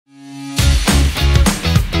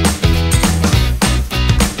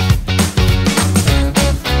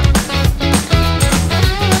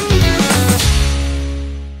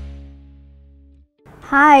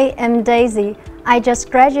Hi, I'm Daisy. I just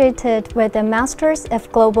graduated with a Master's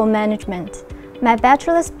of Global Management. My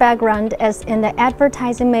bachelor's background is in the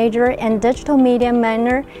advertising major and digital media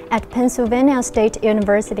minor at Pennsylvania State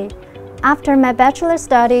University. After my bachelor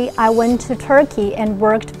study, I went to Turkey and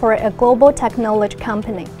worked for a global technology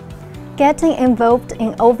company. Getting involved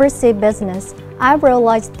in overseas business, I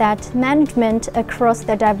realized that management across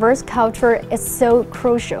the diverse culture is so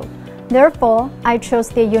crucial. Therefore, I chose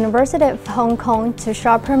the University of Hong Kong to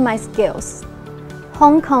sharpen my skills.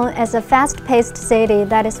 Hong Kong is a fast-paced city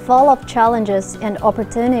that is full of challenges and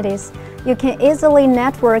opportunities. You can easily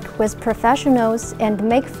network with professionals and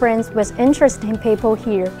make friends with interesting people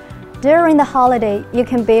here. During the holiday, you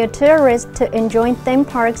can be a tourist to enjoy theme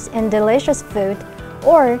parks and delicious food,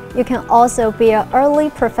 or you can also be an early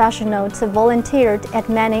professional to volunteer at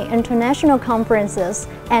many international conferences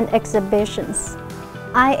and exhibitions.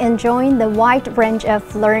 I enjoy the wide range of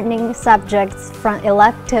learning subjects from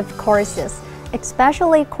elective courses,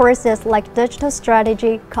 especially courses like digital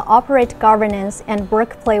strategy, corporate governance, and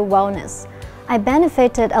workplace wellness. I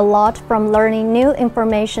benefited a lot from learning new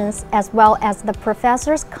information as well as the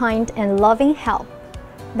professor's kind and loving help.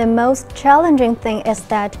 The most challenging thing is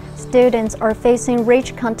that students are facing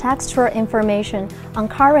rich contextual information on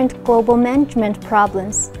current global management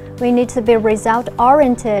problems. We need to be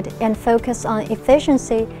result-oriented and focus on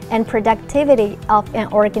efficiency and productivity of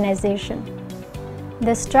an organization.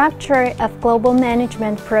 The structure of Global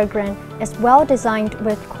Management program is well designed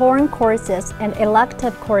with core courses and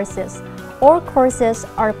elective courses. All courses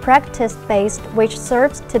are practice-based, which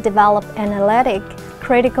serves to develop analytic,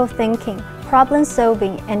 critical thinking,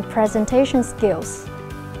 problem-solving, and presentation skills.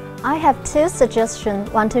 I have two suggestions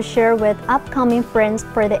I want to share with upcoming friends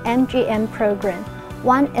for the MGM program.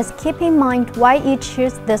 One is keep in mind why you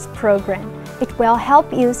choose this program. It will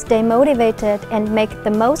help you stay motivated and make the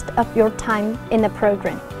most of your time in the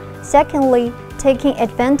program. Secondly, taking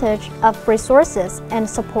advantage of resources and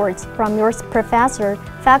supports from your professor,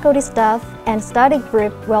 faculty staff, and study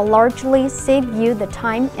group will largely save you the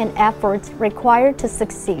time and effort required to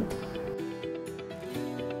succeed.